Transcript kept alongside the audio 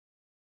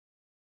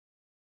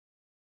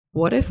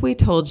What if we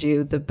told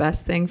you the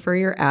best thing for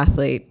your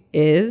athlete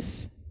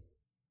is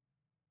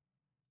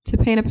to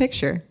paint a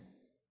picture,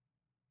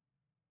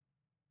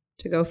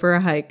 to go for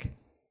a hike,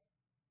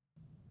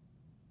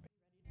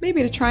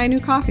 maybe to try a new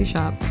coffee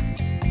shop?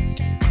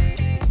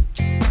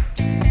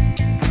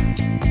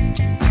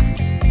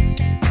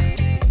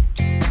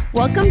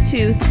 Welcome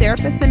to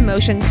Therapists in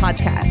Motion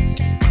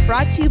podcast,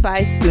 brought to you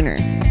by Spooner.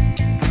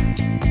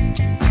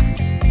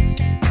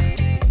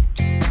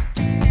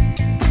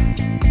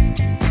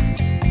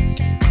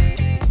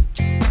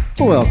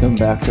 Welcome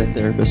back to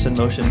Therapists in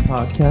Motion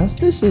podcast.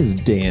 This is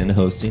Dan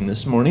hosting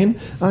this morning.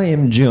 I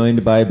am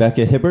joined by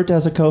Becca Hibbert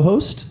as a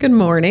co-host. Good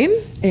morning.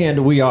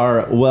 And we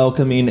are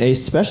welcoming a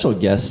special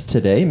guest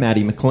today,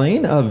 Maddie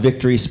McLean of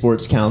Victory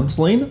Sports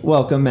Counseling.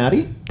 Welcome,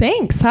 Maddie.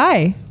 Thanks.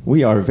 Hi.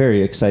 We are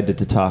very excited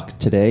to talk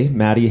today.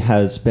 Maddie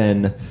has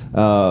been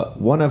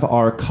one of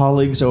our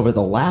colleagues over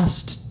the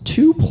last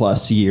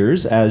 2+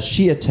 years as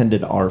she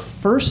attended our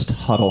first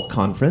Huddle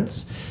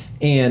conference.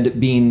 And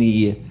being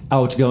the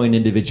outgoing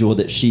individual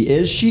that she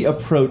is, she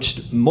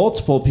approached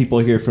multiple people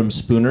here from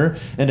Spooner,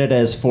 and it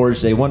has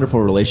forged a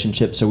wonderful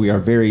relationship. So we are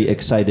very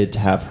excited to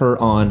have her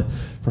on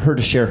for her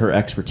to share her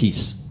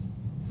expertise.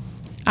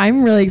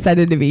 I'm really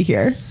excited to be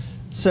here.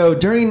 So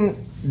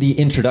during the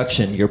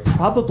introduction, you're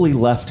probably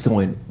left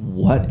going,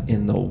 what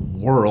in the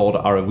world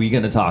are we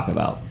going to talk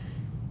about?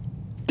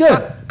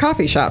 Good.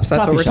 Coffee shops. That's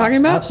Coffee what we're shops. talking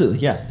about? Absolutely,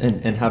 yeah.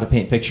 And how to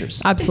paint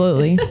pictures.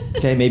 Absolutely.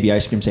 Okay, maybe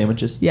ice cream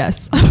sandwiches.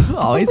 Yes.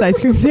 Always ice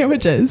cream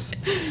sandwiches.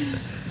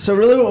 So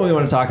really what we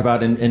want to talk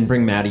about and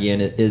bring Maddie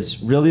in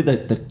is really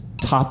the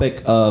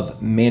topic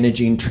of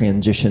managing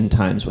transition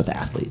times with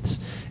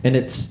athletes. And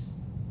it's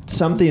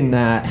something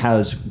that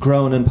has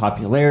grown in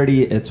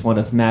popularity. It's one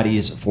of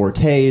Maddie's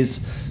fortes.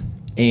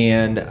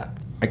 And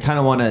I kind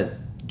of want to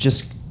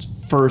just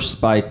first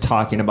by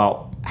talking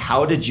about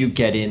how did you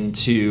get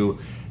into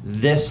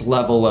this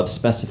level of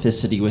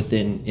specificity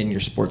within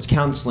your sports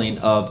counseling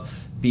of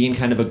being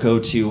kind of a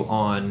go-to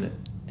on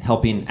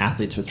helping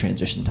athletes with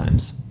transition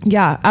times?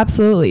 Yeah,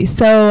 absolutely.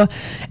 So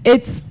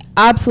it's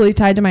absolutely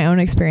tied to my own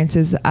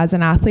experiences as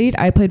an athlete.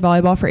 I played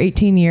volleyball for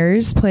 18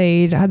 years,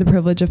 had the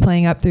privilege of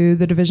playing up through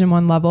the Division I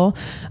level,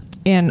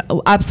 and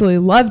absolutely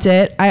loved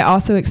it. I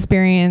also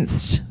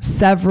experienced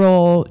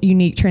several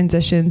unique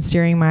transitions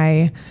during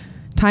my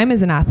time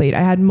as an athlete.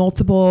 I had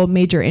multiple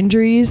major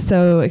injuries,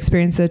 so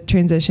experienced the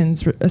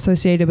transitions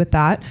associated with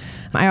that.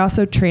 I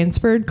also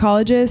transferred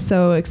colleges,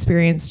 so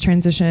experienced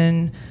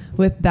transition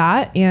with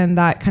that and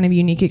that kind of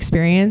unique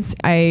experience.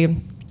 I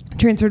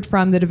transferred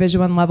from the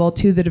Division I level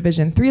to the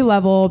Division III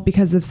level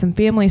because of some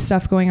family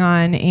stuff going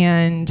on,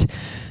 and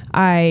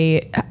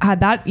I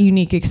had that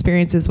unique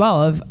experience as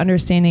well of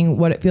understanding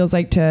what it feels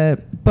like to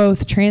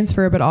both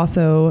transfer but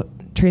also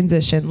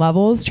transition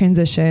levels,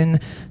 transition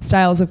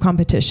styles of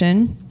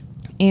competition.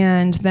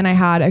 And then I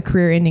had a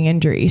career-ending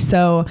injury.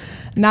 So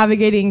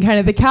navigating kind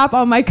of the cap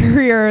on my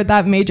career,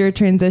 that major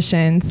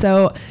transition.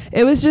 So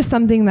it was just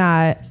something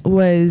that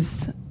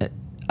was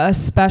a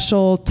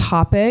special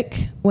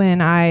topic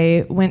when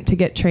I went to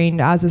get trained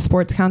as a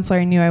sports counselor.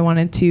 I knew I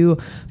wanted to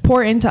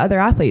pour into other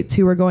athletes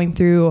who were going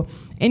through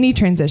any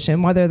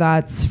transition, whether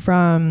that's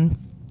from,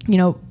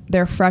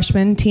 their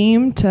freshman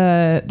team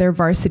to their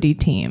varsity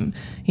team,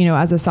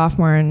 as a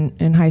sophomore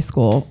in high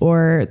school,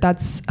 or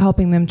that's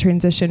helping them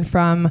transition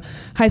from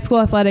high school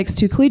athletics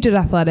to collegiate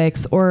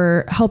athletics,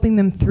 or helping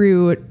them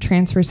through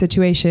transfer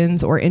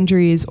situations or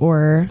injuries,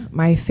 or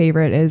my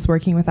favorite is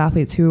working with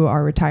athletes who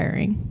are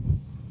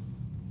retiring.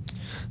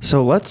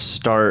 So let's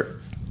start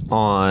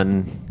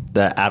on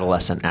the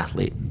adolescent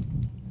athlete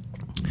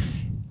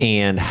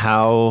and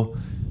how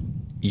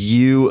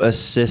you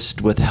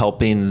assist with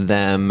helping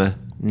them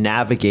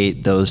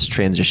navigate those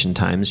transition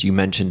times. You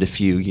mentioned a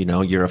few,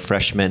 you're a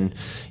freshman,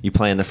 you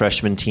play on the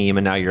freshman team,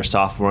 and now you're a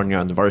sophomore and you're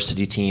on the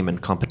varsity team, and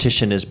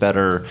competition is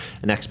better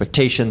and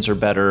expectations are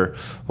better.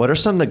 What are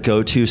some of the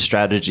go-to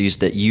strategies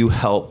that you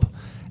help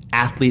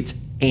athletes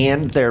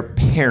and their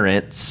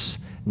parents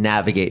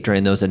navigate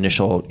during those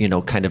initial,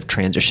 kind of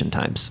transition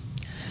times?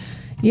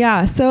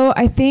 Yeah, so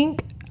I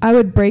think I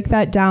would break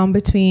that down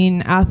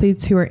between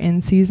athletes who are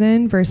in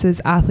season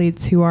versus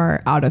athletes who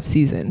are out of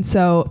season.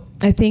 So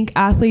I think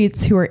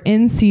athletes who are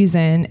in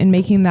season and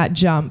making that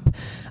jump,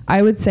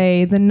 I would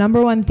say the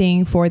number one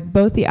thing for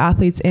both the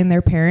athletes and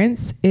their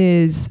parents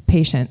is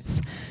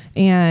patience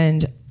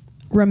and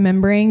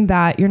remembering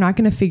that you're not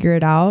going to figure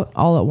it out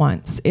all at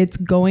once. It's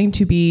going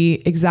to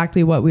be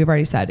exactly what we've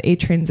already said, a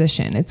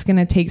transition. It's going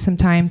to take some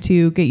time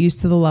to get used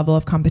to the level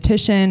of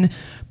competition,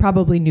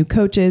 probably new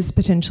coaches,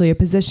 potentially a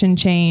position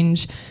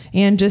change,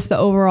 and just the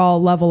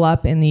overall level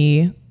up in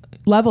the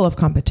level of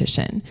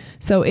competition.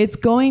 So it's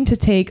going to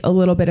take a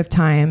little bit of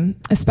time,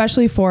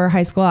 especially for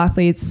high school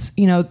athletes.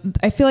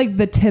 I feel like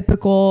the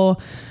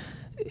typical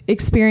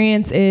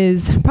experience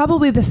is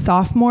probably the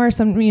sophomore,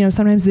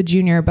 sometimes the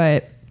junior,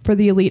 but for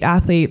the elite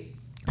athlete,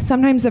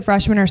 sometimes the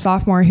freshman or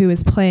sophomore who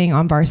is playing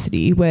on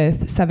varsity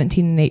with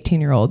 17 and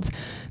 18-year-olds.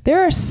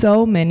 There are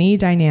so many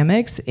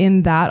dynamics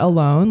in that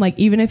alone. Like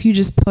even if you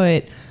just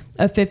put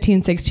a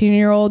 15,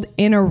 16-year-old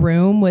in a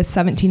room with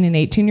 17 and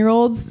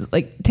 18-year-olds,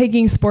 like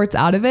taking sports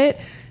out of it,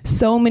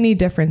 so many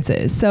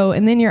differences. So,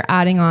 and then you're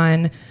adding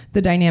on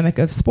the dynamic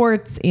of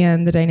sports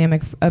and the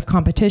dynamic of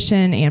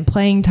competition and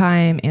playing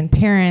time and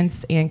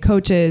parents and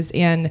coaches,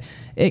 and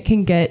it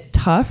can get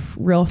tough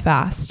real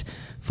fast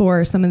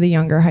for some of the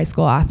younger high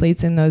school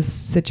athletes in those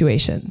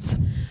situations.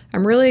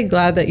 I'm really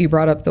glad that you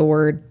brought up the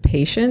word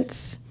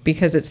patience,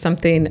 because it's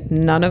something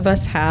none of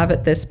us have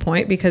at this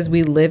point, because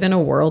we live in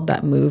a world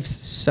that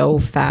moves so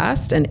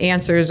fast and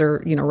answers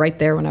are, right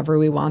there whenever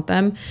we want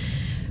them.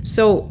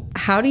 So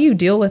how do you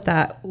deal with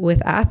that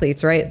with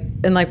athletes, right?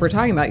 And like you're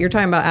talking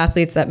about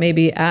athletes that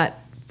maybe at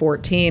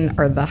 14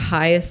 are the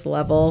highest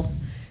level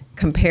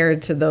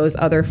compared to those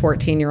other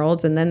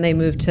 14-year-olds. And then they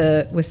move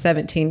to with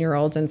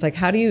 17-year-olds. And it's like,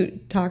 how do you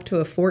talk to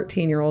a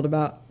 14-year-old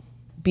about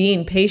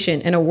being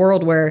patient in a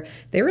world where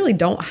they really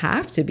don't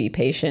have to be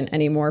patient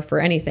anymore for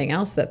anything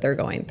else that they're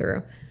going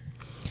through?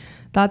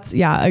 That's,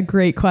 a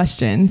great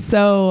question.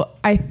 So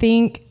I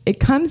think it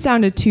comes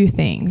down to two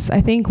things.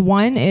 I think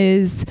one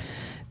is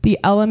the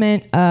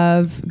element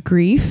of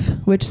grief,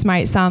 which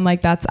might sound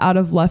like that's out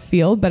of left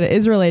field, but it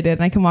is related,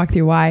 and I can walk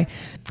through why.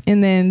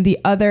 And then the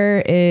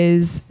other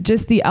is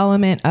just the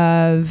element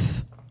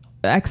of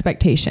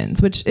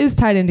expectations, which is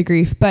tied into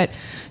grief. But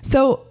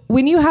so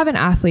when you have an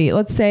athlete,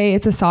 let's say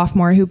it's a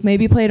sophomore who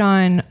maybe played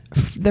on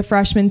the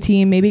freshman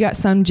team, maybe got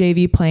some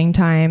JV playing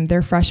time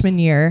their freshman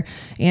year,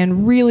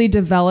 and really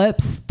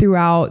develops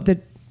throughout the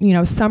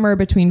summer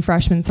between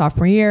freshman and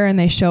sophomore year, and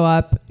they show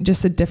up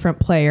just a different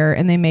player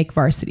and they make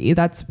varsity.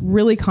 That's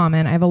really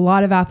common. I have a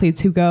lot of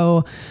athletes who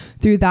go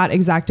through that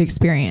exact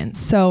experience.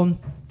 So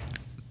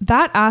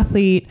that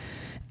athlete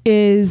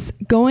is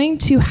going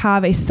to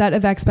have a set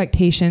of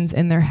expectations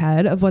in their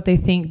head of what they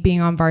think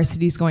being on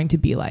varsity is going to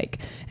be like.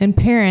 And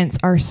parents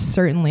are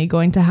certainly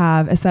going to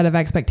have a set of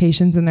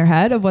expectations in their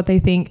head of what they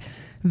think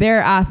their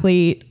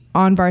athlete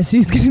on varsity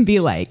is going to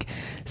be like.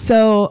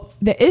 So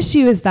the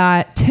issue is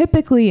that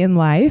typically in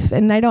life,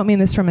 and I don't mean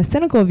this from a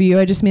cynical view,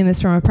 I just mean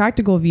this from a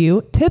practical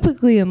view,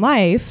 typically in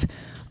life,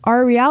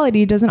 our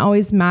reality doesn't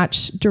always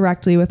match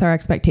directly with our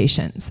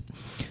expectations.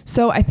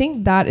 So I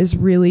think that has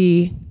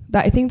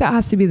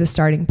to be the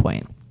starting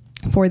point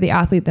for the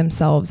athlete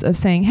themselves of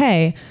saying,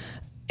 hey,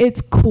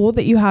 it's cool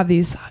that you have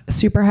these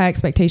super high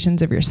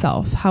expectations of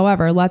yourself.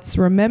 However, let's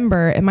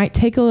remember it might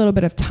take a little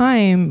bit of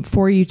time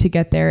for you to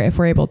get there if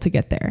we're able to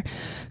get there.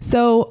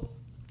 So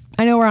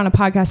I know we're on a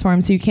podcast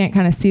forum, so you can't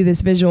kind of see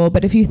this visual,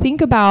 but if you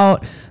think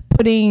about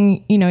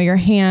putting, your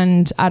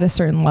hand at a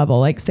certain level,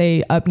 like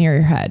say up near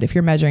your head, if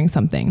you're measuring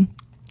something,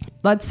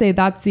 let's say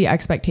that's the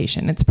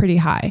expectation. It's pretty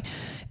high.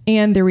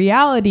 And the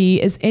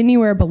reality is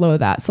anywhere below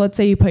that. So let's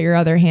say you put your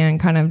other hand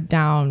kind of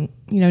down,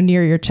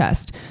 near your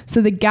chest.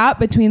 So the gap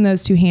between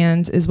those two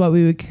hands is what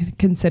we would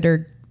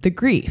consider the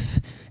grief.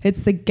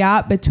 It's the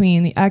gap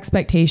between the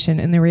expectation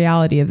and the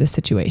reality of the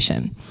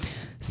situation.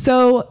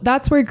 So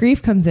that's where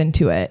grief comes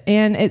into it.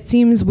 And it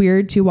seems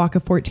weird to walk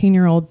a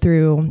 14-year-old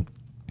through,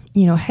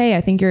 hey,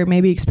 I think you're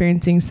maybe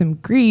experiencing some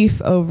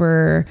grief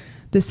over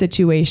the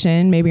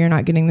situation. Maybe you're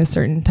not getting this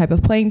certain type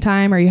of playing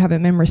time, or you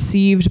haven't been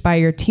received by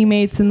your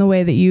teammates in the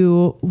way that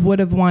you would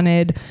have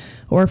wanted.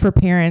 Or for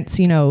parents,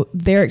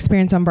 their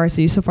experience on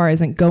varsity so far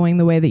isn't going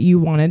the way that you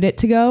wanted it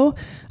to go.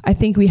 I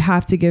think we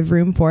have to give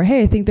room for,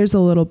 hey, I think there's a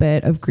little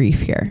bit of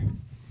grief here.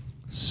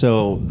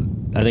 So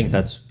I think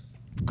that's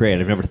great.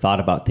 I've never thought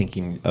about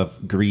thinking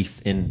of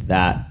grief in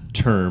that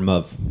term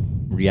of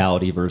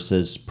reality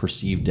versus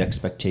perceived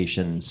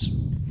expectations.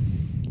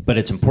 But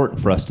it's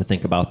important for us to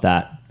think about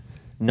that,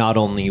 not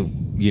only,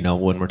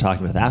 when we're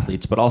talking with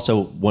athletes, but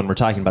also when we're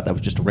talking about that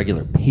with just a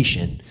regular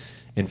patient.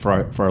 And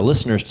for our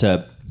listeners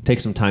to take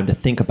some time to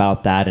think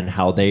about that and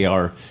how they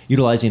are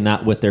utilizing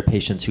that with their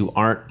patients who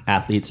aren't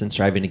athletes and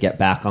striving to get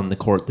back on the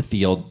court, the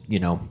field,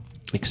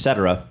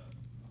 etc.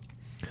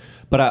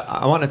 But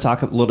I want to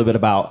talk a little bit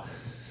about,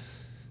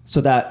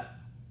 so that,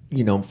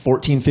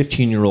 14,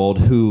 15-year-old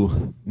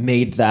who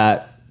made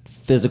that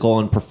physical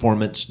and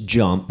performance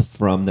jump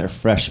from their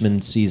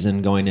freshman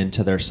season going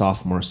into their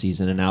sophomore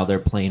season, and now they're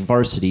playing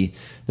varsity,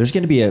 there's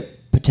going to be a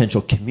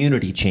potential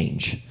community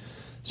change.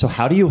 So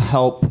how do you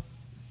help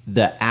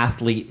the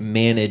athlete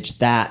manage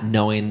that,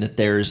 knowing that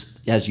there's,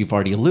 as you've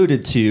already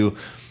alluded to,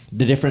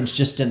 the difference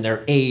just in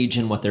their age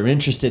and what they're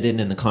interested in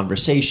and the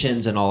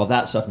conversations and all of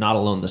that stuff, not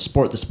alone the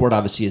sport. The sport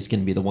obviously is going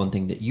to be the one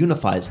thing that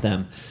unifies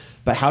them.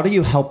 But how do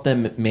you help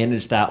them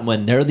manage that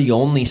when they're the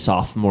only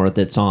sophomore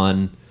that's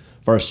on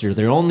varsity, or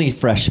they're only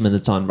freshman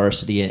that's on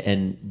varsity,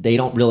 and they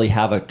don't really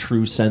have a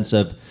true sense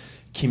of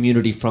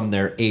community from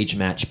their age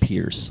match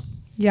peers?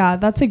 Yeah,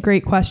 that's a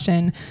great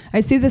question.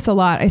 I see this a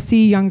lot. I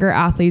see younger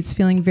athletes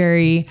feeling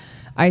very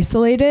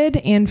isolated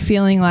and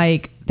feeling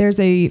like there's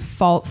a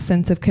false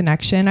sense of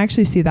connection. I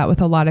actually see that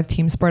with a lot of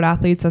team sport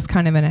athletes as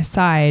kind of an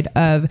aside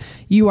of,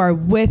 you are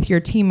with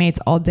your teammates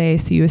all day,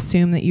 so you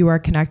assume that you are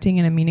connecting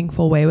in a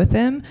meaningful way with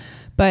them.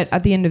 But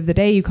at the end of the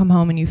day, you come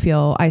home and you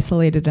feel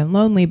isolated and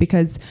lonely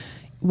because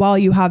while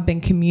you have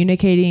been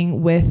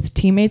communicating with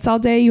teammates all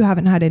day, you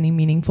haven't had any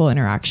meaningful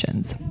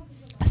interactions.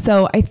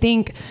 So I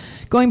think,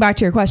 going back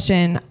to your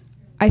question,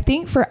 I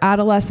think for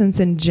adolescents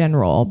in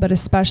general, but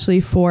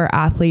especially for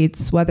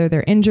athletes, whether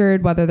they're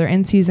injured, whether they're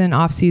in season,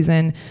 off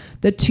season,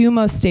 the two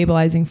most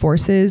stabilizing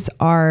forces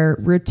are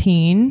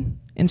routine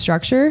and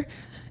structure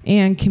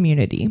and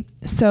community.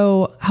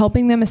 So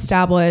helping them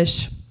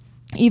establish,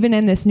 even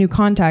in this new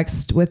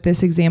context with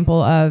this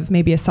example of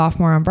maybe a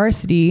sophomore on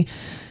varsity,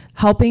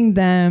 helping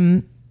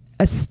them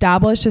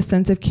establish a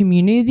sense of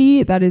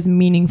community that is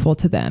meaningful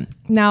to them.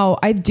 Now,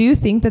 I do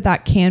think that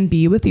that can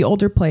be with the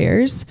older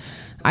players.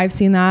 I've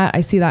seen that.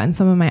 I see that in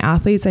some of my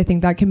athletes. I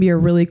think that can be a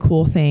really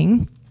cool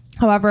thing.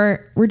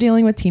 However, we're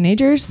dealing with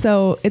teenagers,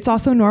 so it's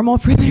also normal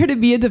for there to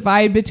be a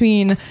divide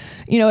between,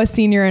 a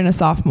senior and a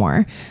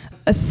sophomore,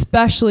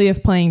 especially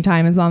if playing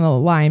time is on the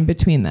line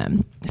between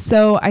them.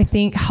 So I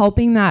think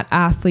helping that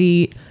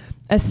athlete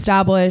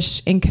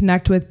establish and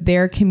connect with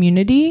their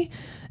community,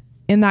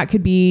 and that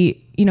could be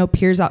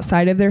peers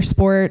outside of their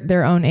sport,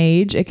 their own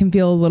age. It can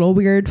feel a little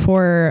weird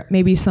for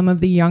maybe some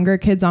of the younger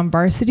kids on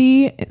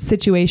varsity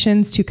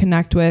situations to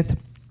connect with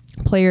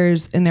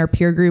players in their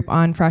peer group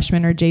on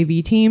freshman or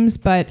JV teams,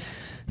 but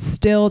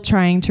still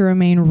trying to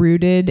remain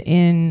rooted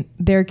in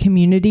their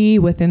community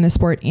within the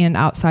sport and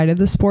outside of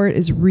the sport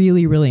is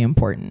really, really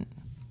important.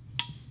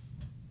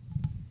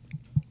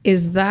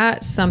 Is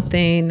that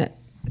something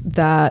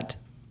that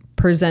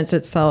presents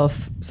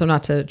itself, so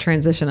not to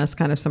transition us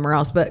kind of somewhere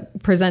else, but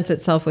presents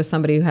itself with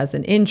somebody who has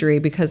an injury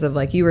because of,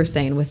 like you were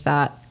saying with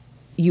that,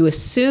 you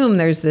assume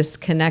there's this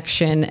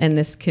connection and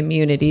this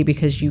community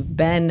because you've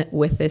been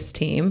with this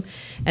team,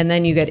 and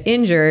then you get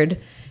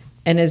injured.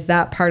 And is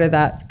that part of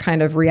that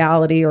kind of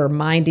reality, or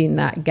minding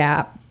that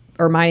gap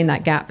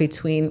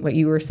between what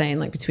you were saying,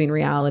 like between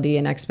reality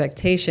and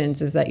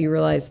expectations, is that you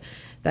realize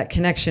that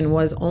connection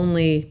was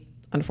only,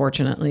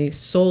 unfortunately,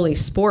 solely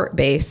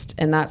sport-based,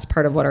 and that's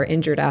part of what our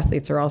injured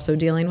athletes are also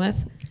dealing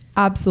with?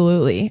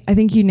 Absolutely. I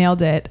think you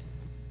nailed it.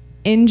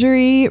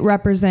 Injury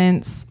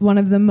represents one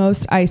of the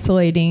most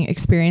isolating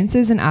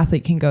experiences an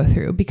athlete can go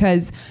through,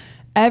 because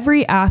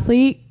every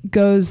athlete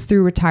goes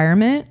through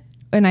retirement,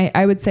 and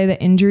I would say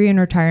that injury and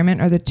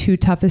retirement are the two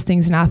toughest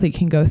things an athlete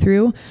can go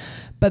through.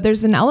 But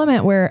there's an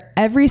element where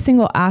every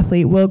single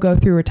athlete will go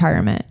through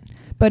retirement,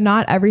 but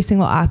not every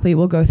single athlete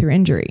will go through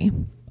injury.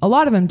 A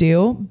lot of them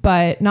do,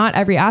 but not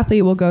every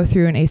athlete will go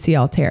through an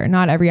ACL tear.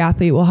 Not every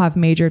athlete will have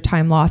major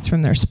time loss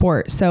from their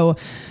sport. So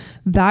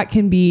that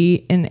can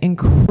be an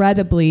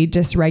incredibly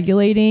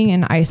dysregulating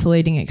and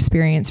isolating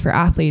experience for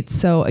athletes.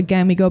 So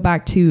again, we go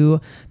back to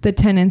the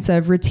tenets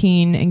of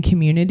routine and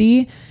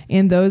community,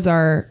 and those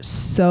are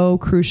so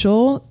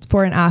crucial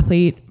for an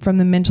athlete from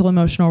the mental,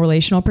 emotional,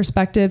 relational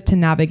perspective to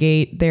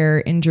navigate their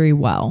injury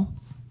well.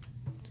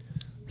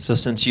 So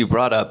since you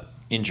brought up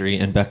injury,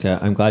 and Becca,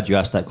 I'm glad you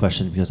asked that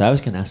question, because I was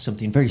going to ask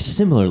something very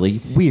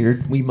similarly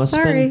weird. We must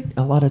spend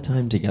a lot of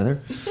time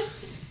together.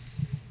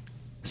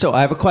 So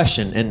I have a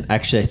question, and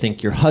actually I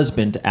think your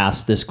husband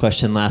asked this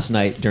question last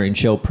night during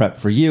show prep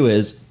for you,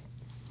 is,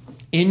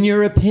 in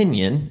your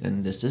opinion,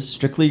 and this is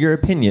strictly your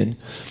opinion,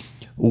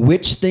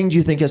 which thing do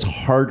you think is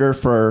harder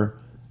for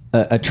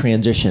a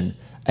transition?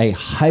 A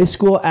high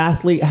school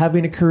athlete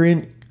having a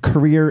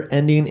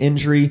career-ending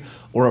injury,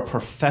 or a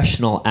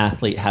professional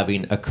athlete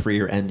having a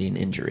career-ending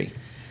injury?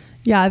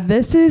 Yeah,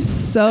 this is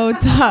so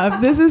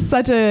tough. This is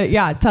such a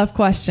tough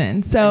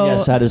question. So and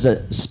yes, that is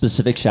a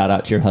specific shout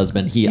out to your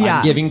husband.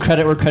 I'm giving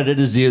credit where credit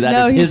is due.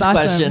 That is his awesome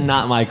question,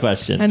 not my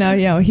question. I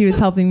know, he was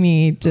helping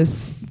me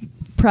just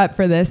prep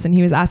for this, and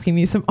he was asking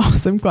me some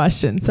awesome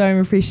questions. So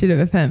I'm appreciative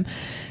of him.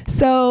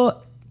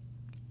 So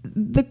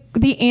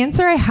the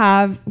answer I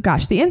have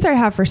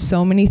for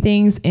so many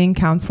things in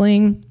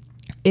counseling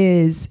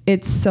is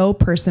it's so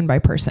person by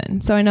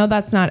person. So I know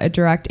that's not a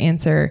direct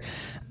answer,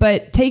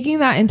 but taking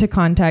that into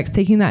context,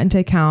 taking that into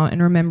account,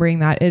 and remembering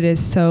that it is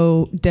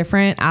so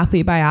different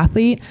athlete by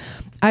athlete,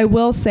 I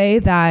will say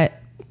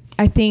that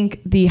I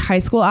think the high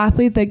school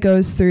athlete that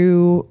goes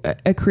through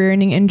a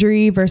career-ending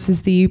injury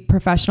versus the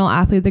professional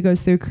athlete that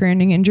goes through a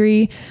career-ending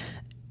injury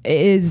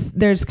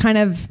there's kind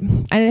of,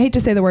 I hate to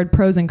say the word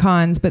pros and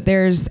cons, but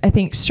there's, I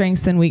think,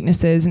 strengths and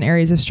weaknesses and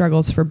areas of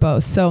struggles for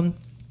both. So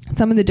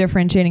some of the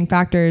differentiating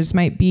factors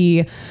might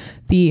be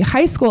the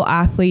high school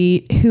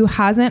athlete who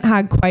hasn't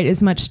had quite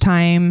as much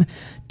time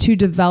to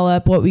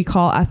develop what we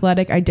call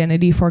athletic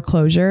identity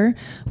foreclosure,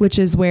 which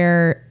is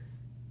where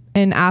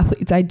an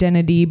athlete's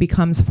identity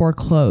becomes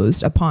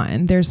foreclosed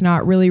upon. There's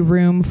not really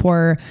room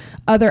for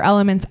other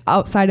elements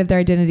outside of their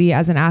identity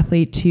as an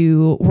athlete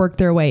to work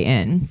their way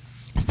in.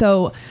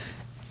 So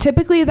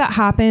typically that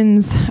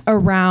happens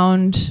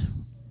around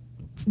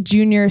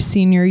junior,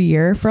 senior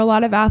year for a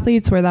lot of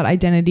athletes, where that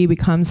identity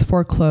becomes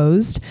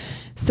foreclosed.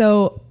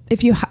 So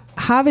if you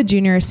have a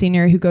junior or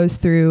senior who goes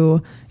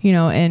through,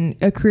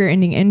 a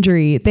career-ending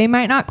injury, they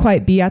might not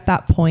quite be at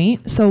that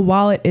point. So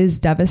while it is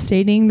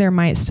devastating, there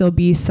might still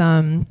be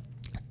some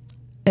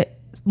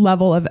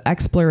level of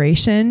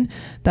exploration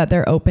that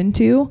they're open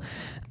to.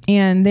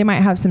 and they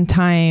might have some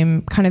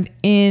time kind of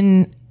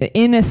in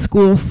a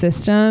school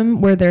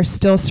system where they're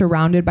still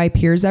surrounded by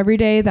peers every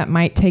day. That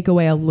might take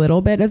away a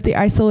little bit of the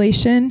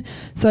isolation.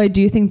 So I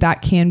do think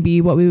that can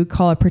be what we would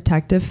call a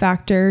protective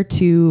factor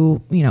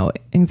to,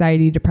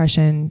 anxiety,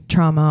 depression,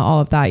 trauma, all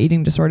of that,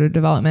 eating disorder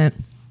development,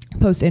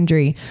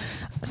 post-injury.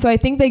 So I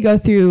think they go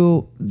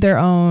through their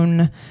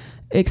own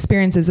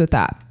experiences with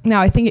that.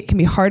 Now, I think it can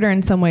be harder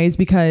in some ways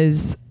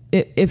because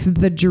if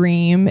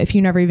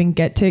you never even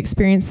get to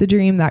experience the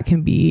dream, that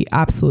can be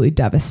absolutely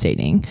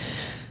devastating.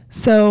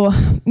 So,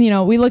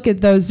 we look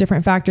at those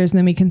different factors and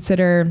then we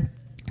consider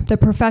the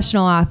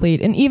professional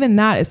athlete. And even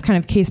that is kind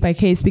of case by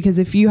case, because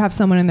if you have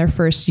someone in their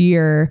first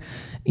year,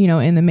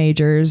 in the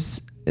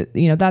majors,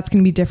 that's going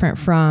to be different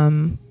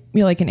from,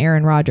 like an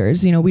Aaron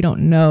Rodgers. We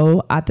don't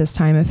know at this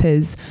time if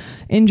his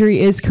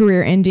injury is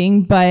career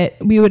ending, but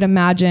we would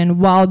imagine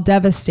while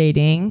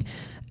devastating,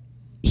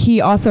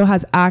 he also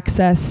has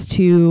access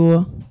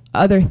to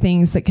other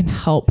things that can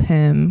help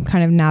him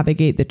kind of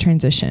navigate the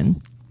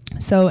transition.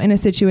 So in a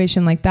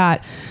situation like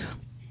that,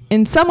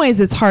 in some ways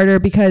it's harder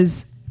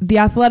because the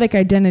athletic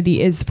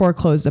identity is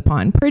foreclosed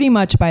upon pretty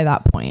much by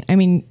that point. I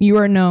mean, you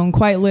are known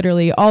quite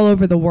literally all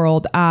over the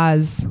world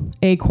as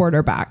a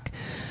quarterback.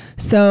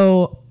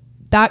 So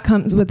that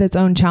comes with its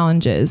own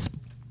challenges.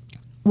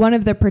 One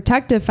of the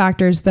protective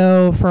factors,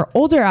 though, for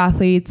older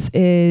athletes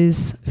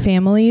is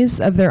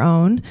families of their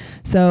own.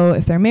 So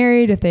if they're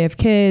married, if they have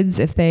kids,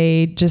 if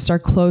they just are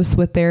close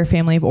with their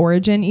family of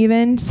origin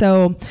even.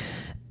 So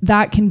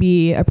that can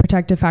be a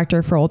protective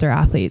factor for older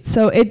athletes.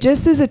 So it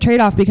just is a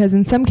trade-off because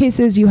in some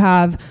cases you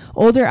have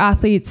older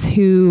athletes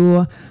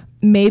who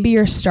maybe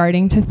you're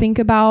starting to think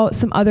about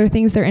some other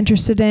things they're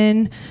interested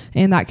in,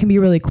 and that can be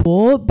really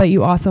cool, but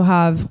you also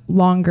have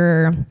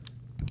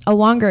a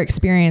longer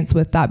experience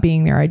with that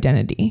being their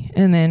identity.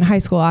 And then high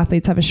school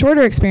athletes have a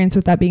shorter experience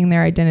with that being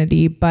their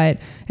identity, but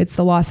it's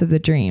the loss of the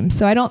dream.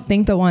 So I don't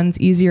think that one's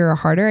easier or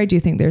harder. I do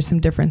think there's some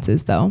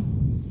differences though.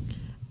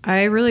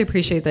 I really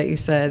appreciate that you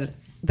said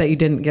that you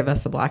didn't give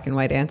us a black and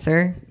white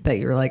answer, that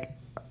you were like,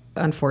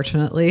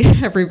 unfortunately,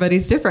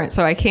 everybody's different.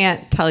 So I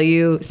can't tell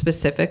you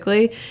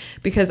specifically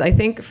because I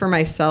think for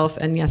myself,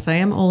 and yes, I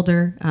am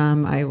older.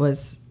 I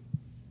was,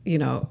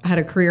 had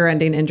a career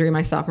ending injury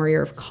my sophomore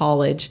year of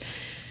college.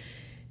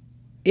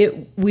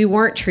 We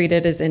weren't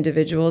treated as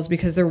individuals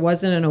because there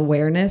wasn't an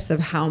awareness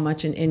of how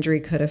much an injury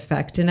could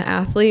affect an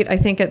athlete, I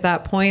think at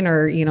that point,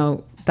 or,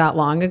 that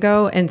long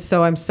ago. And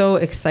so I'm so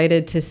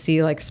excited to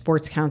see like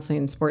sports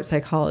counseling, sports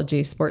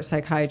psychology, sports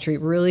psychiatry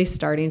really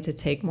starting to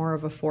take more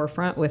of a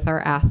forefront with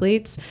our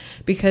athletes,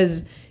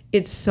 because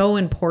it's so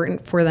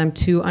important for them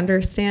to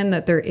understand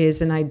that there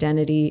is an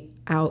identity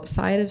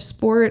outside of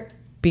sport,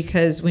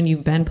 because when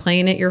you've been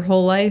playing it your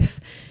whole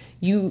life,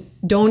 you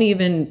don't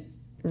even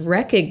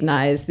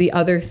recognize the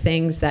other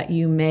things that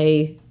you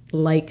may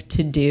like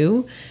to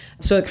do.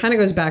 So it kind of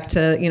goes back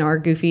to, our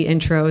goofy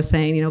intro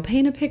saying,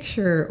 paint a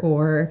picture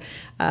or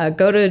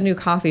go to a new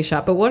coffee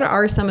shop. But what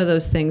are some of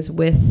those things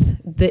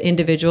with the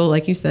individual?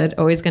 Like you said,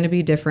 always going to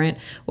be different.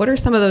 What are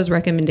some of those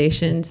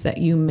recommendations that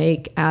you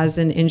make as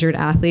an injured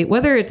athlete,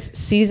 whether it's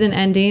season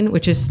ending,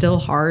 which is still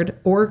hard,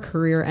 or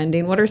career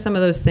ending? What are some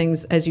of those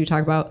things, as you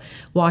talk about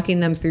walking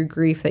them through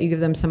grief, that you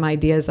give them some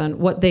ideas on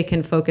what they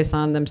can focus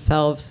on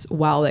themselves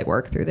while they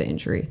work through the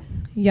injury?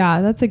 Yeah,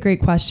 that's a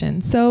great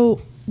question.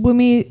 So when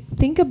we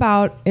think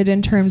about it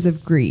in terms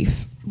of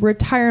grief,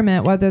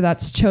 retirement, whether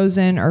that's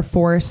chosen or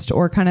forced,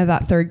 or kind of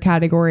that third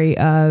category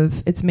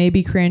of it's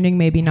maybe career ending,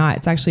 maybe not,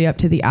 it's actually up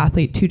to the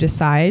athlete to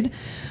decide.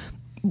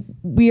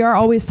 We are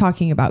always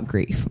talking about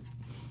grief.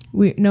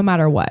 No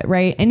matter what,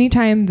 right?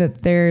 Anytime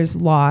that there's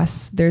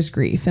loss, there's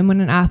grief. And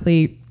when an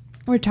athlete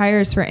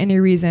retires for any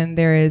reason,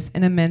 there is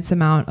an immense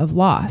amount of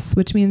loss,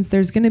 which means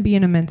there's going to be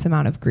an immense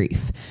amount of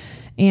grief.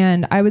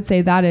 And I would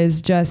say that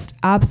is just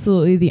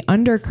absolutely the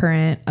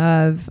undercurrent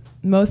of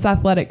most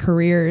athletic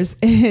careers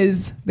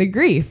is the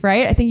grief,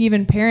 right? I think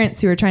even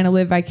parents who are trying to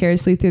live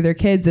vicariously through their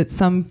kids, it's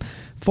some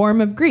form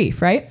of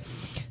grief, right?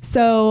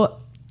 So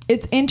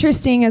it's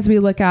interesting as we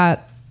look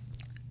at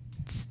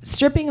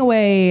stripping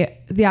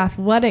away the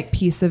athletic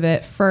piece of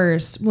it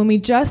first. When we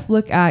just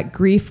look at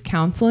grief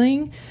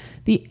counseling,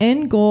 the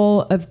end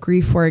goal of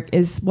grief work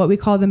is what we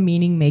call the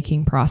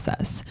meaning-making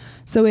process.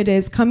 So it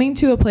is coming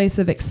to a place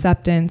of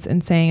acceptance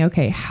and saying,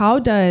 okay, how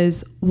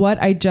does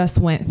what I just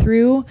went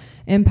through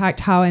impact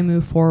how I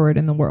move forward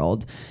in the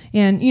world?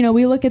 And,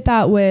 we look at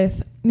that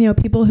with,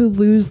 people who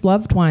lose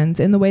loved ones,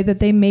 and the way that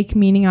they make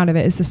meaning out of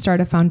it is to start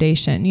a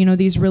foundation,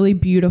 these really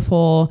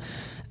beautiful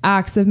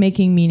acts of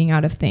making meaning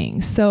out of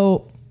things.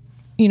 So,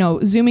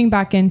 zooming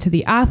back into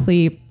the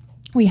athlete,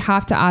 we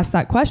have to ask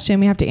that question.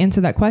 We have to answer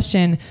that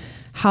question.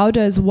 How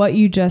does what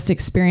you just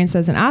experienced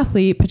as an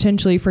athlete,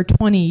 potentially for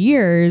 20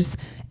 years,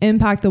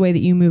 impact the way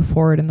that you move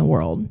forward in the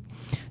world?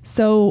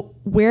 So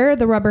where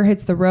the rubber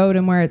hits the road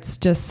and where it's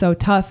just so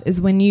tough is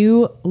when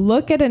you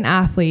look at an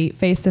athlete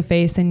face to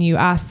face and you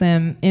ask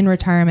them in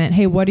retirement,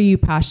 hey, what are you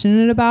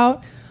passionate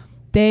about?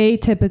 They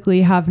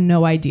typically have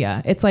no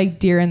idea. It's like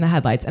deer in the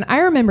headlights. And I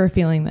remember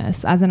feeling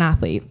this as an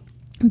athlete.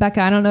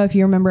 Becca, I don't know if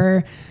you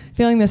remember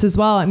feeling this as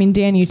well. I mean,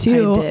 Dan, you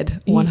too. I did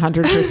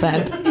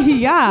 100%.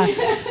 Yeah.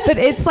 But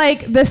it's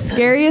like the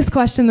scariest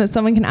question that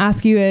someone can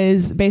ask you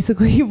is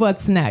basically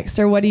what's next,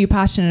 or what are you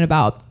passionate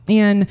about?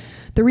 And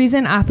the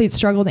reason athletes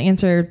struggle to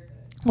answer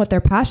what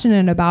they're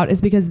passionate about is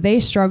because they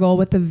struggle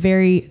with the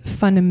very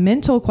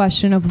fundamental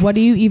question of what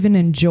do you even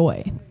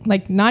enjoy?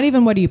 Like, not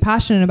even what are you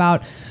passionate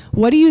about?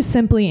 What do you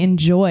simply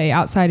enjoy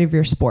outside of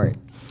your sport?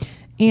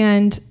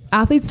 And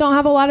athletes don't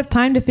have a lot of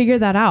time to figure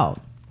that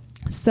out.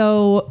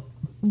 So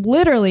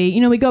literally,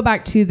 you know, we go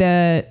back to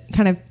the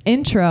kind of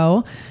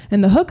intro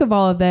and the hook of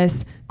all of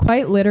this.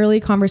 Quite literally,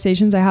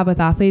 conversations I have with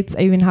athletes,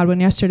 I even had one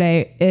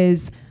yesterday,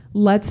 is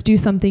let's do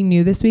something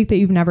new this week that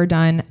you've never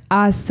done,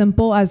 as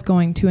simple as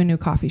going to a new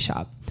coffee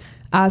shop,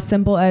 as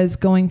simple as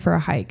going for a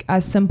hike,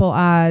 as simple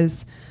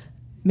as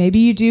maybe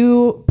you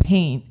do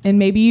paint and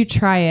maybe you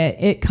try it.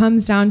 It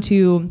comes down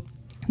to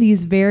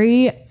these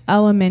very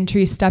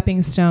elementary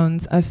stepping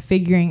stones of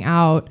figuring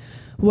out,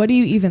 what do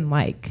you even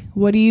like?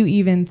 What do you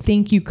even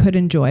think you could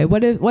enjoy?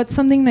 What's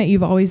something that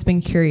you've always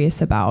been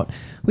curious about?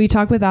 We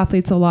talk with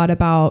athletes a lot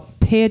about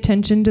pay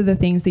attention to the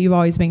things that you've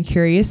always been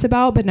curious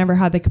about, but never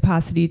had the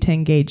capacity to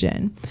engage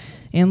in.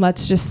 And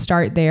let's just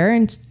start there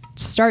and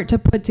start to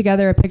put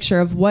together a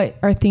picture of what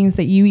are things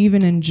that you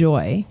even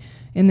enjoy.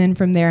 And then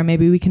from there,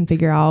 maybe we can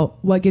figure out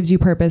what gives you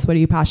purpose. What are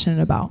you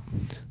passionate about?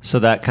 So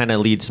that kind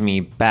of leads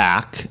me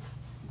back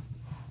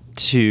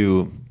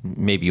to,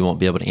 maybe you won't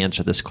be able to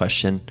answer this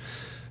question,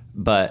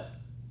 but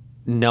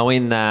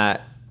knowing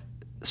that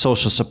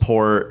social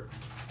support,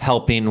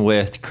 helping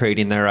with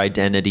creating their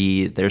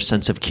identity, their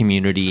sense of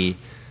community,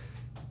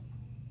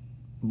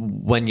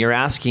 when you're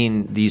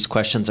asking these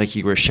questions, like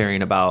you were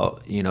sharing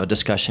about, you know, a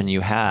discussion you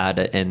had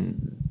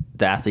and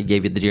the athlete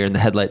gave you the deer in the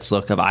headlights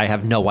look of, I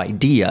have no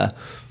idea.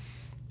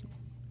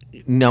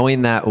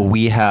 Knowing that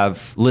we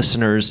have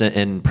listeners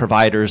and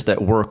providers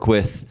that work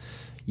with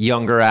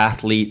younger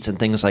athletes and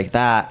things like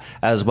that,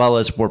 as well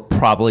as we're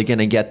probably going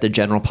to get the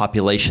general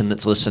population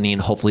that's listening.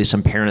 Hopefully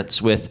some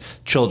parents with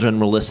children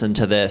will listen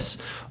to this.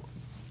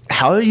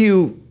 How do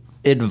you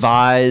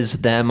advise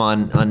them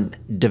on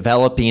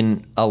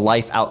developing a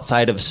life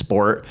outside of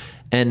sport?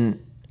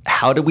 And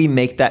how do we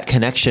make that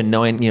connection,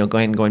 knowing, you know,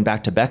 going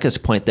back to Becca's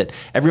point that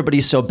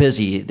everybody's so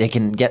busy, they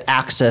can get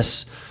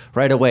access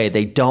right away.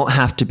 They don't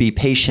have to be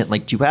patient.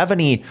 Like, do you have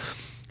any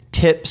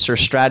tips or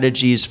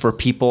strategies for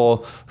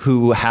people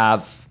who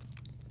have,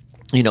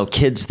 you know,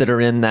 kids that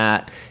are in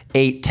that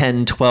 8,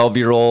 10,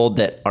 12-year-old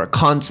that are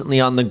constantly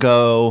on the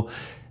go,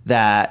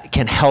 that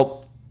can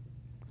help,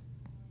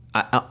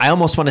 I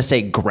almost want to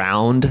say,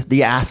 ground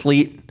the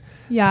athlete?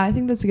 Yeah, I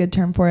think that's a good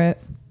term for it.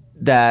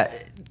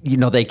 That, you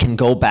know, they can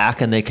go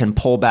back and they can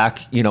pull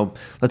back, you know,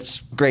 that's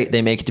great.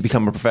 They make it to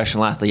become a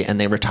professional athlete and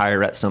they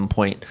retire at some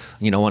point,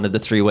 you know, one of the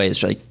three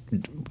ways, like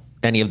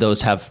any of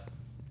those have,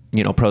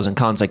 you know, pros and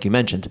cons, like you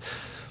mentioned,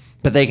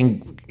 but they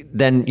can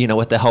then, you know,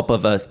 with the help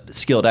of a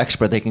skilled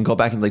expert, they can go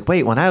back and be like,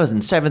 wait, when I was in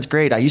 7th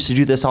grade, I used to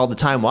do this all the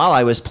time while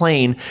I was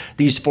playing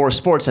these 4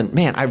 sports. And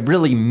man, I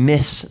really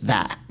miss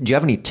that. Do you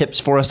have any tips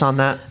for us on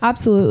that?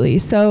 Absolutely.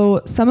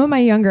 So some of my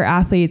younger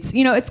athletes,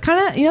 you know, it's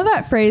kind of, you know,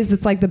 that phrase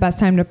that's like the best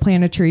time to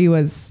plant a tree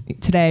was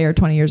today or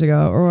 20 years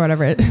ago or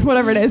whatever it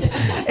is.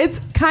 It's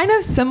kind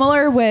of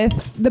similar with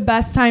the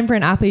best time for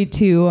an athlete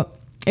to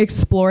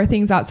explore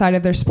things outside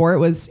of their sport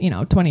was, you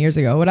know, 20 years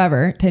ago,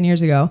 whatever, 10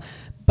 years ago.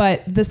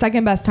 But the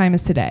second best time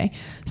is today.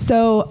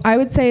 So I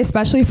would say,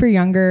 especially for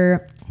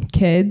younger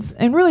kids,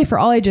 and really for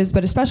all ages,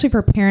 but especially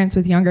for parents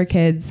with younger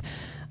kids,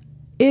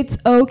 it's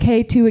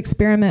okay to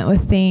experiment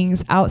with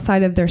things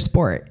outside of their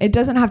sport. It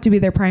doesn't have to be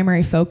their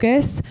primary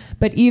focus,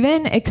 but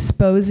even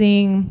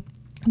exposing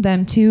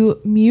them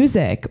to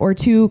music or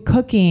to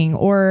cooking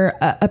or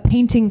a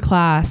painting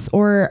class,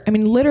 or, I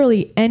mean,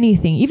 literally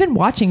anything, even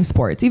watching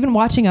sports, even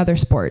watching other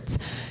sports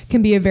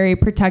can be a very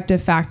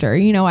protective factor.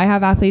 You know, I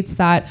have athletes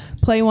that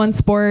play one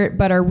sport,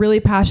 but are really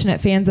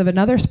passionate fans of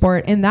another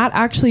sport. And that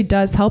actually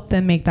does help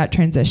them make that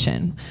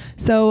transition.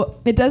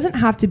 So it doesn't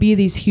have to be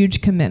these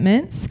huge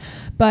commitments,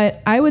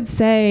 but I would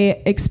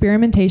say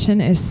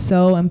experimentation is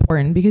so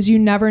important because you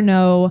never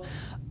know.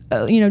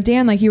 You know,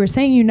 Dan, like you were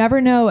saying, you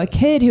never know a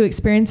kid who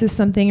experiences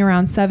something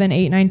around 7,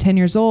 8, 9, 10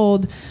 years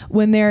old.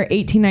 When they're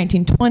 18,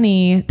 19,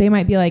 20, they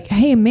might be like,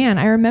 hey man,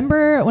 I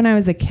remember when I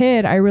was a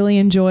kid, I really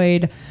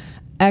enjoyed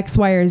X,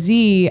 Y, or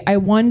Z. I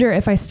wonder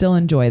if I still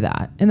enjoy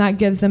that. And that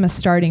gives them a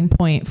starting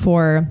point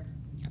for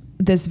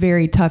this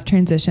very tough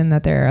transition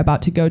that they're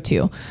about to go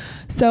to.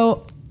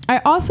 So I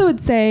also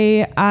would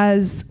say,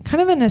 as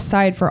kind of an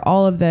aside for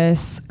all of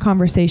this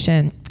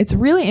conversation, it's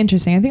really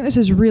interesting. I think this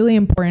is really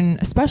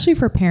important, especially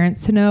for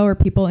parents to know, or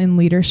people in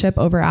leadership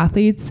over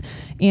athletes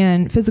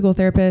and physical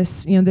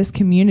therapists. You know, this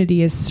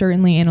community is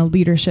certainly in a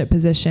leadership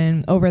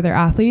position over their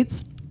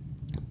athletes.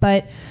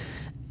 But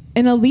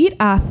an elite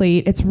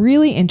athlete, it's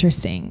really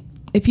interesting.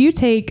 If you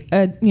take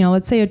a, you know,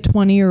 let's say a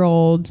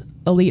 20-year-old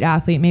elite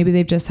athlete, maybe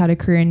they've just had a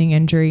career-ending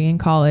injury in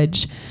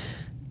college,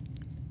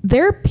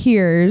 their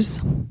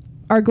peers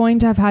are going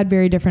to have had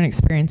very different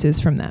experiences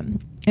from them.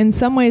 In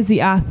some ways,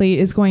 the athlete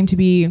is going to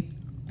be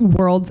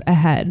worlds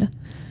ahead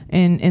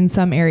in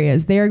some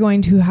areas. They are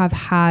going to have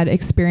had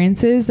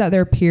experiences that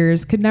their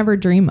peers could never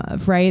dream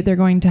of, right? They're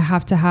going to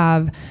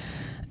have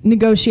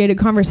negotiated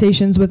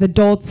conversations with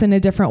adults in a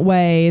different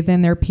way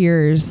than their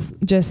peers.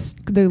 Just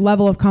the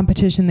level of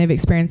competition they've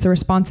experienced, the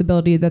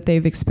responsibility that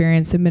they've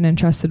experienced and been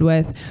entrusted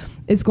with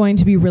is going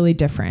to be really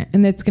different.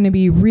 And it's going to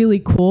be really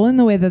cool in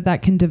the way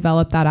that can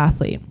develop that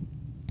athlete.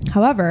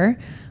 However,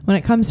 when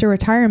it comes to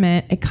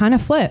retirement, it kind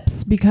of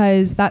flips,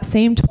 because that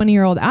same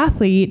 20-year-old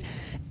athlete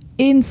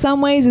in some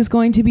ways is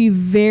going to be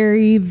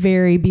very,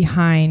 very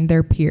behind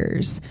their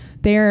peers.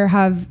 They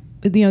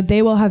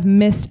will have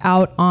missed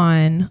out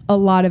on a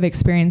lot of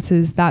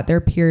experiences that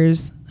their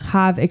peers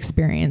have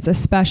experienced,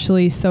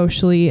 especially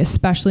socially,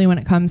 especially when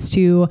it comes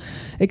to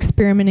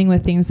experimenting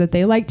with things that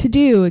they like to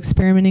do,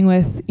 experimenting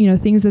with,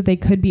 things that they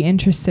could be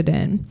interested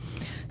in.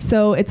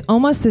 So it's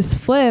almost this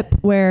flip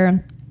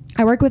where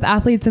I work with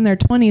athletes in their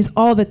 20s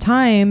all the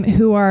time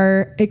who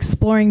are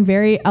exploring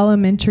very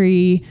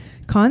elementary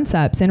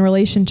concepts in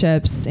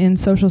relationships, in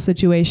social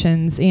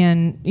situations,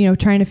 and,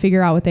 trying to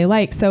figure out what they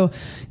like. So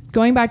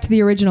going back to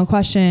the original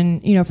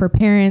question, for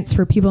parents,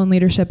 for people in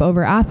leadership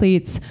over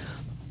athletes,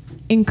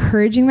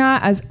 encouraging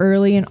that as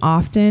early and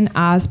often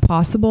as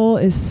possible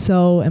is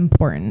so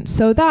important,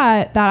 so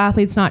that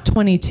athlete's not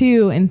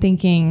 22 and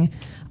thinking,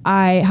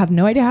 I have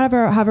no idea how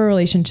to have a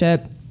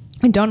relationship.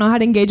 I don't know how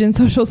to engage in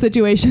social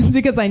situations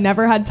because I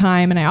never had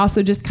time. And I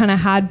also just kind of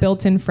had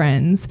built-in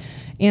friends.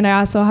 And I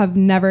also have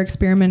never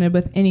experimented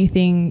with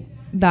anything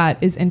that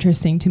is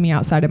interesting to me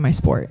outside of my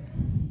sport.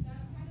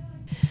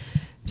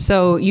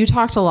 So you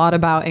talked a lot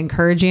about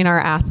encouraging our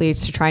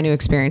athletes to try new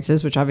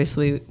experiences, which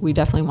obviously we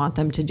definitely want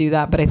them to do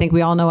that. But I think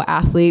we all know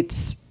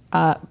athletes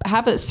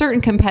have a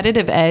certain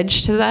competitive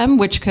edge to them,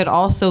 which could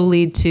also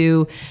lead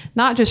to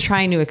not just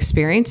trying new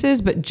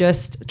experiences, but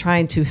just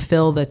trying to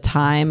fill the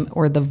time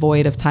or the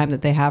void of time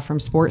that they have from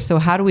sports. So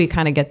how do we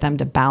kind of get them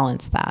to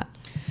balance that?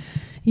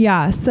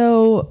 Yeah.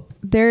 So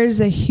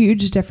there's a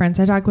huge difference.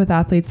 I talk with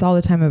athletes all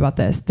the time about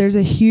this. There's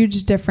a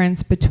huge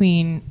difference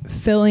between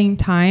filling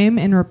time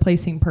and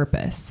replacing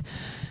purpose.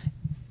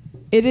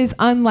 It is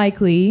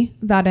unlikely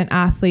that an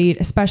athlete,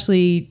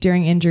 especially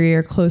during injury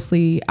or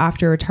closely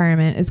after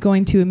retirement, is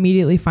going to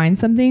immediately find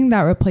something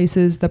that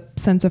replaces the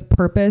sense of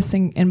purpose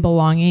and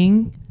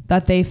belonging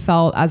that they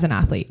felt as an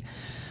athlete.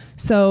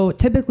 So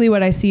typically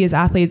what I see is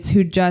athletes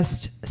who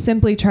just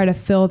simply try to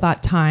fill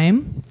that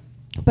time,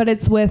 but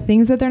it's with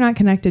things that they're not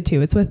connected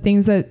to. It's with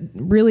things that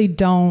really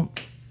don't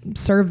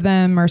serve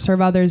them or serve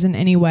others in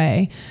any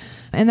way.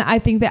 And I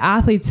think the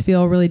athletes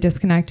feel really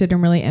disconnected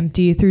and really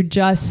empty through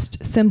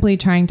just simply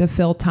trying to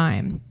fill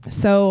time.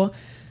 So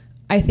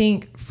I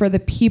think for the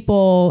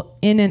people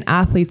in an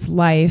athlete's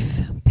life,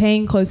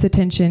 paying close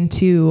attention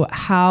to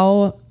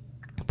how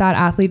that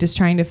athlete is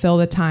trying to fill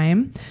the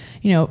time,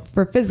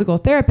 for physical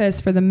therapists,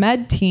 for the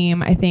med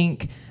team, I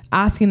think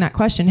asking that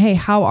question, hey,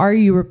 how are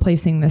you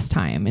replacing this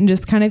time? And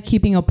just kind of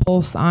keeping a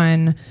pulse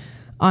on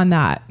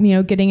that,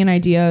 getting an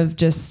idea of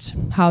just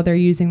how they're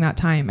using that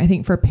time. I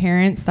think for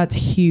parents, that's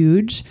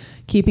huge.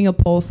 Keeping a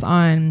pulse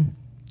on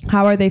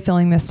how are they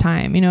filling this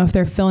time? If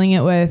they're filling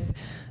it with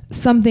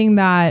something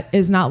that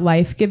is not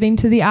life-giving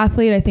to the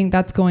athlete, I think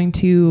that's going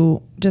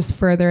to just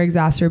further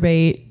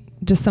exacerbate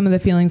just some of the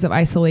feelings of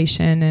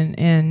isolation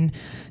and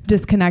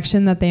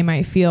disconnection that they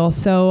might feel.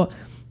 So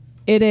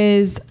it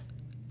is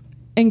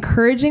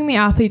encouraging the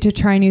athlete to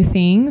try new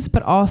things,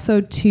 but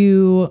also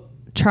to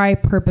try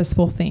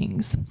purposeful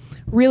things.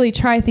 Really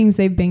try things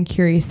they've been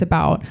curious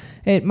about.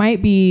 It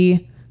might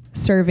be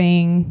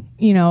serving,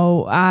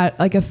 at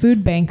like a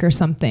food bank or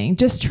something,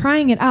 just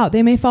trying it out.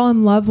 They may fall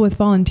in love with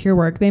volunteer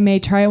work. They may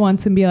try it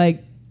once and be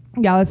like,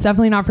 yeah, that's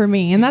definitely not for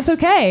me. And that's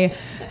okay.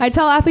 I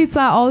tell athletes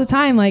that all the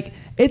time. Like,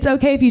 it's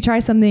okay if you try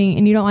something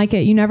and you don't like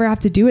it. You never have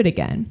to do it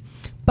again.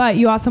 But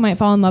you also might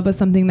fall in love with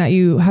something that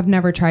you have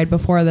never tried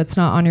before that's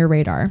not on your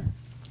radar.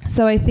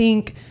 So I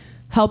think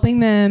helping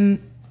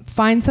them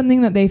find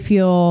something that they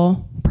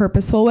feel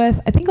purposeful with.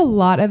 I think a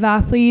lot of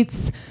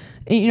athletes,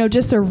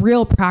 just a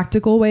real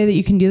practical way that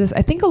you can do this.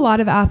 I think a lot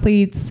of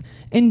athletes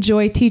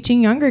enjoy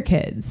teaching younger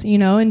kids,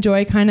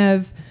 enjoy kind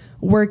of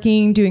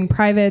doing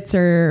privates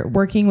or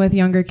working with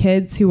younger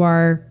kids who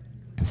are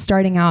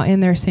starting out in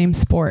their same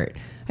sport.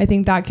 I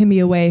think that can be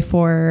a way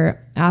for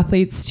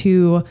athletes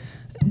to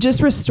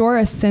just restore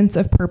a sense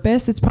of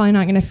purpose. It's probably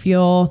not going to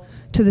feel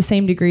to the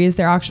same degree as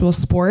their actual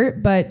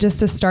sport, but just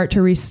to start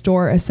to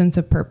restore a sense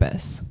of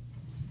purpose.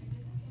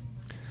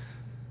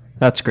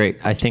 That's great.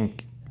 I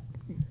think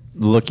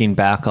looking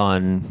back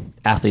on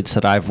athletes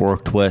that I've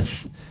worked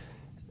with,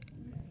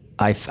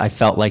 I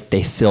felt like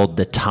they filled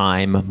the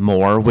time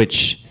more,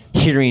 which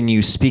hearing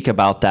you speak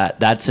about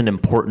that's an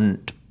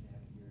important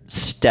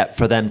step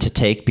for them to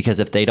take, because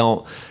if they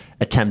don't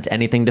attempt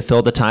anything to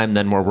fill the time,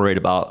 then we're worried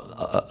about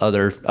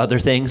other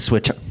things,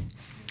 which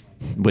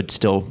would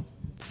still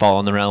fall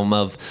in the realm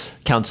of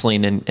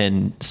counseling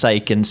and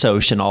psych and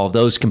soc and all of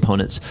those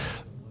components.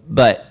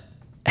 But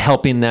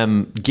helping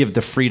them give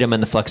the freedom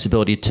and the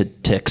flexibility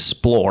to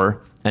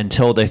explore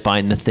until they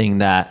find the thing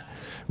that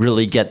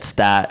really gets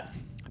that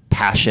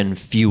passion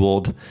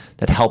fueled,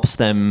 that helps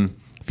them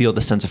feel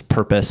the sense of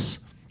purpose,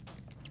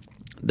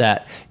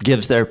 that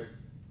gives their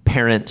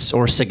parents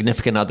or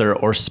significant other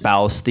or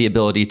spouse the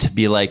ability to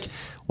be like,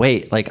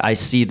 wait, like I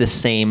see the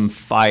same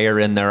fire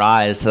in their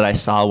eyes that I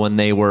saw when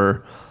they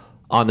were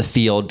on the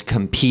field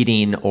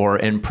competing or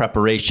in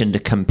preparation to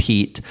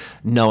compete,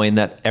 knowing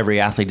that every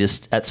athlete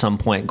is at some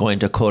point going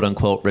to quote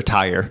unquote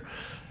retire,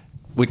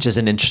 which is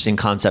an interesting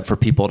concept for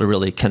people to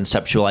really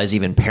conceptualize,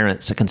 even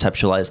parents to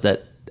conceptualize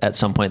that at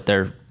some point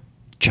their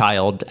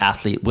child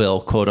athlete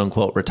will quote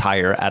unquote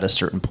retire at a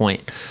certain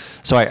point.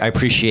 So I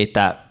appreciate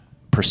that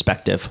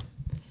perspective.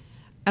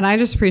 And I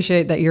just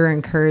appreciate that you're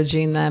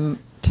encouraging them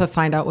to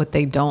find out what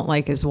they don't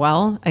like as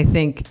well. I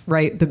think,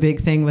 right, the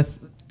big thing with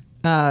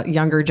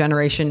younger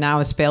generation now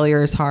is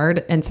failure is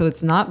hard. And so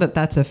it's not that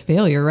that's a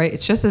failure, right?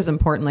 It's just as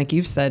important, like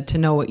you've said, to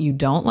know what you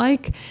don't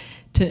like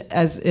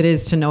as it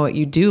is to know what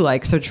you do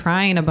like. So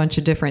trying a bunch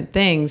of different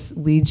things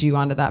leads you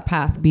onto that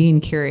path, being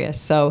curious.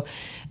 So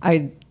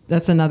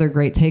that's another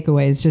great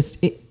takeaway is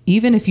just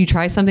even if you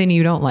try something and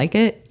you don't like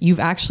it, you've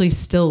actually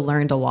still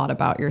learned a lot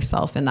about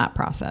yourself in that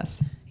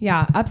process.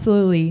 Yeah,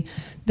 absolutely.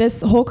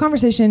 This whole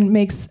conversation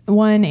makes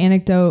one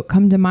anecdote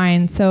come to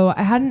mind. So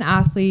I had an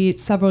athlete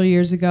several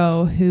years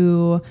ago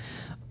who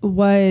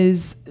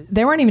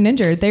they weren't even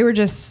injured. They were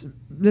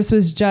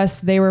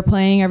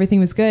playing, everything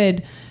was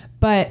good.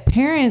 But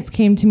parents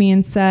came to me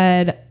and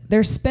said,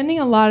 they're spending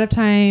a lot of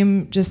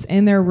time just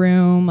in their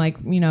room, like,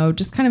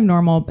 just kind of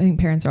normal. I think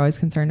parents are always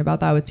concerned about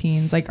that with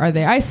teens. Like, are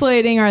they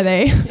isolating?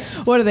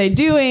 What are they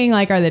doing?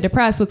 Like, are they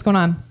depressed? What's going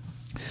on?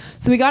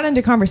 So we got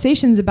into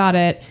conversations about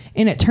it,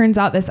 and it turns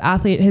out this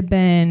athlete had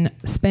been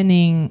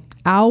spending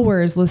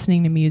hours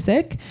listening to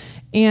music.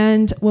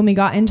 And when we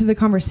got into the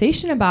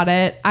conversation about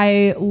it,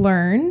 I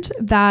learned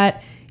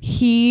that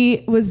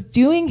he was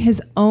doing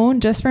his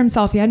own, just for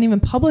himself, he hadn't even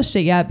published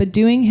it yet, but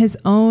doing his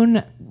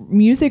own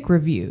music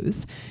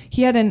reviews.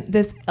 He had a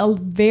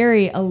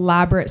very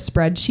elaborate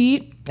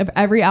spreadsheet of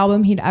every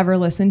album he'd ever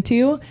listened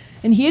to.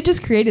 And he had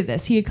just created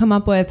this. He had come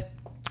up with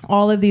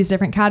all of these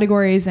different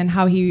categories and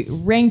how he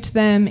ranked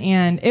them.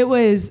 And it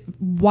was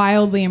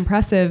wildly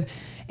impressive.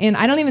 And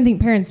I don't even think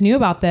parents knew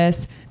about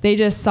this. They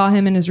just saw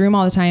him in his room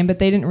all the time, but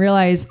they didn't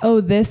realize,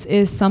 this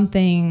is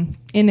something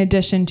in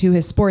addition to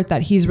his sport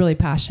that he's really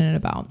passionate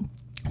about.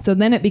 So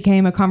then it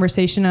became a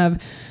conversation of,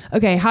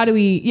 okay, how do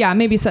we,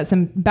 maybe set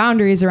some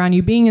boundaries around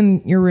you being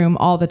in your room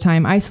all the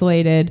time,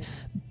 isolated,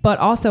 but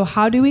also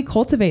how do we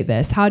cultivate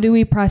this? How do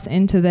we press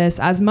into this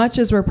as much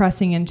as we're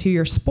pressing into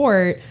your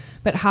sport,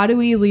 but how do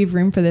we leave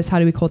room for this? How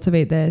do we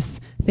cultivate this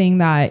thing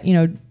that,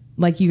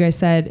 like you guys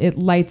said, it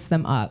lights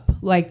them up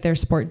like their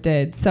sport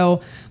did.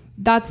 So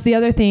that's the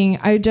other thing.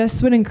 I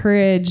just would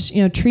encourage,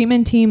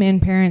 treatment team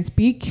and parents,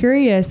 be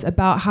curious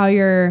about how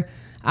your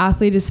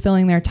athlete is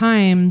filling their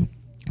time,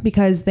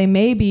 because they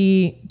may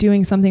be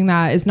doing something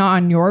that is not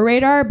on your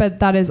radar, but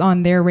that is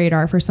on their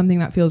radar for something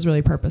that feels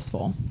really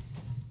purposeful.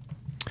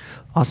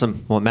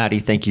 Awesome. Well, Maddie,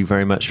 thank you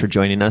very much for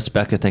joining us.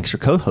 Becca, thanks for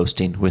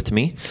co-hosting with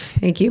me.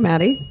 Thank you,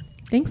 Maddie.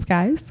 Thanks,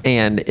 guys.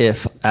 And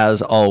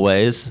as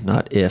always,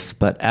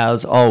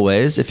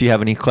 if you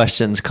have any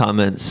questions,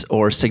 comments,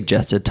 or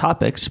suggested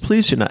topics,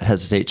 please do not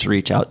hesitate to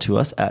reach out to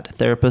us at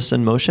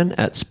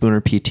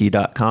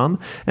therapistinmotion@spoonerpt.com.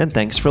 And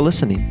thanks for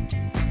listening.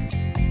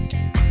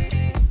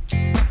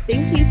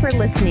 Thank you for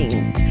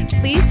listening.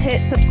 Please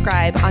hit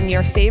subscribe on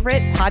your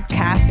favorite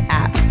podcast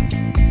app.